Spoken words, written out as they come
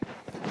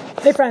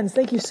Hey friends,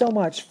 thank you so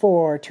much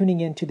for tuning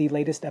in to the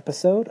latest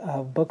episode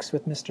of Books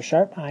with Mr.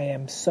 Sharp. I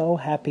am so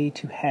happy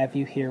to have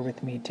you here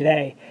with me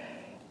today.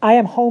 I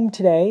am home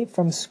today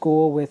from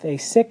school with a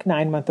sick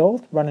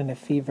 9-month-old, running a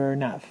fever,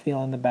 not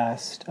feeling the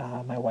best.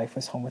 My wife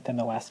was home within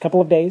the last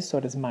couple of days, so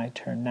it is my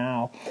turn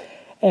now.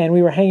 And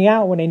we were hanging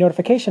out when a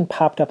notification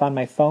popped up on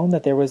my phone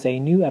that there was a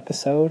new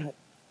episode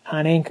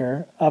on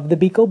Anchor of the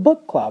Beagle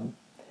Book Club.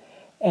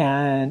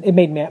 And it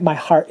made my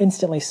heart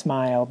instantly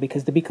smile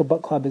because the Beagle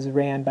Book Club is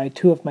ran by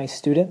two of my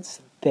students.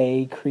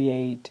 They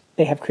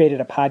have created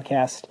a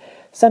podcast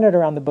centered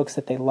around the books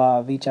that they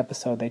love. Each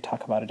episode they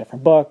talk about a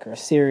different book or a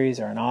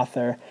series or an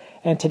author.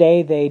 And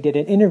today they did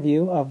an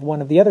interview of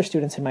one of the other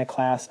students in my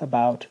class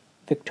about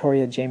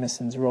Victoria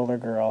Jameson's Roller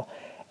Girl.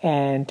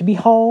 And to be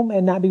home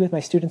and not be with my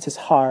students is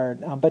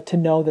hard, but to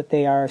know that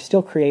they are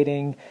still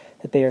creating,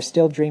 that they are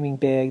still dreaming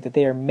big, that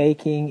they are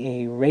making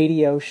a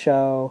radio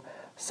show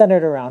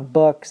centered around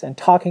books and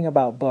talking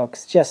about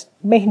books just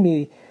made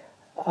me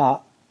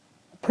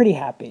pretty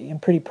happy and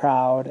pretty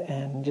proud,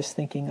 and just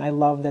thinking I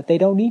love that they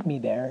don't need me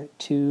there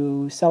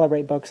to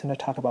celebrate books and to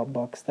talk about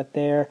books, that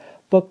their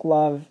book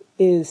love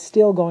is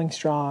still going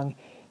strong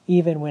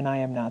even when I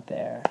am not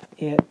there.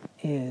 It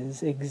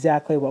is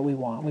exactly what we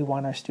want. We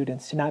want our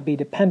students to not be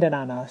dependent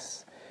on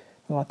us.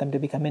 We want them to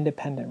become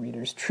independent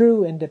readers,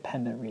 true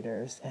independent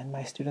readers, and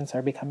my students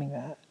are becoming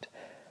that.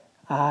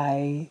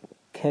 I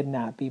could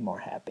not be more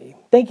happy.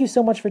 Thank you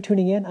so much for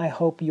tuning in. I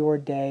hope your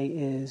day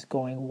is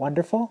going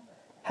wonderful.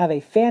 Have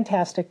a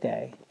fantastic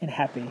day and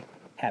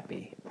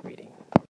happy